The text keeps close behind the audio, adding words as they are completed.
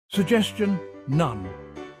Suggestion: none.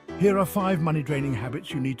 Here are 5 money-draining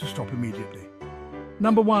habits you need to stop immediately.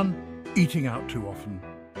 Number 1, eating out too often.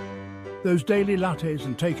 Those daily lattes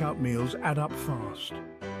and takeout meals add up fast.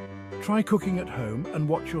 Try cooking at home and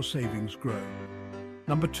watch your savings grow.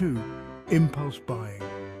 Number 2, impulse buying.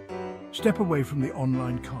 Step away from the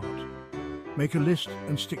online cart. Make a list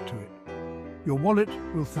and stick to it. Your wallet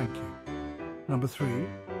will thank you. Number 3,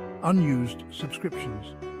 unused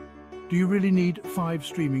subscriptions. Do you really need 5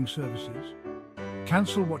 streaming services?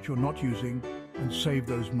 Cancel what you're not using and save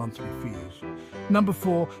those monthly fees. Number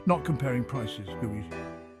 4, not comparing prices.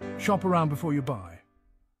 Shop around before you buy.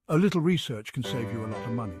 A little research can save you a lot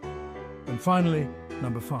of money. And finally,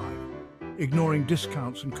 number 5, ignoring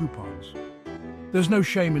discounts and coupons. There's no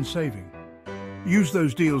shame in saving. Use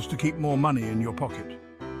those deals to keep more money in your pocket.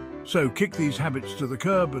 So kick these habits to the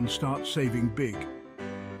curb and start saving big.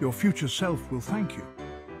 Your future self will thank you.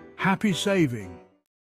 Happy saving!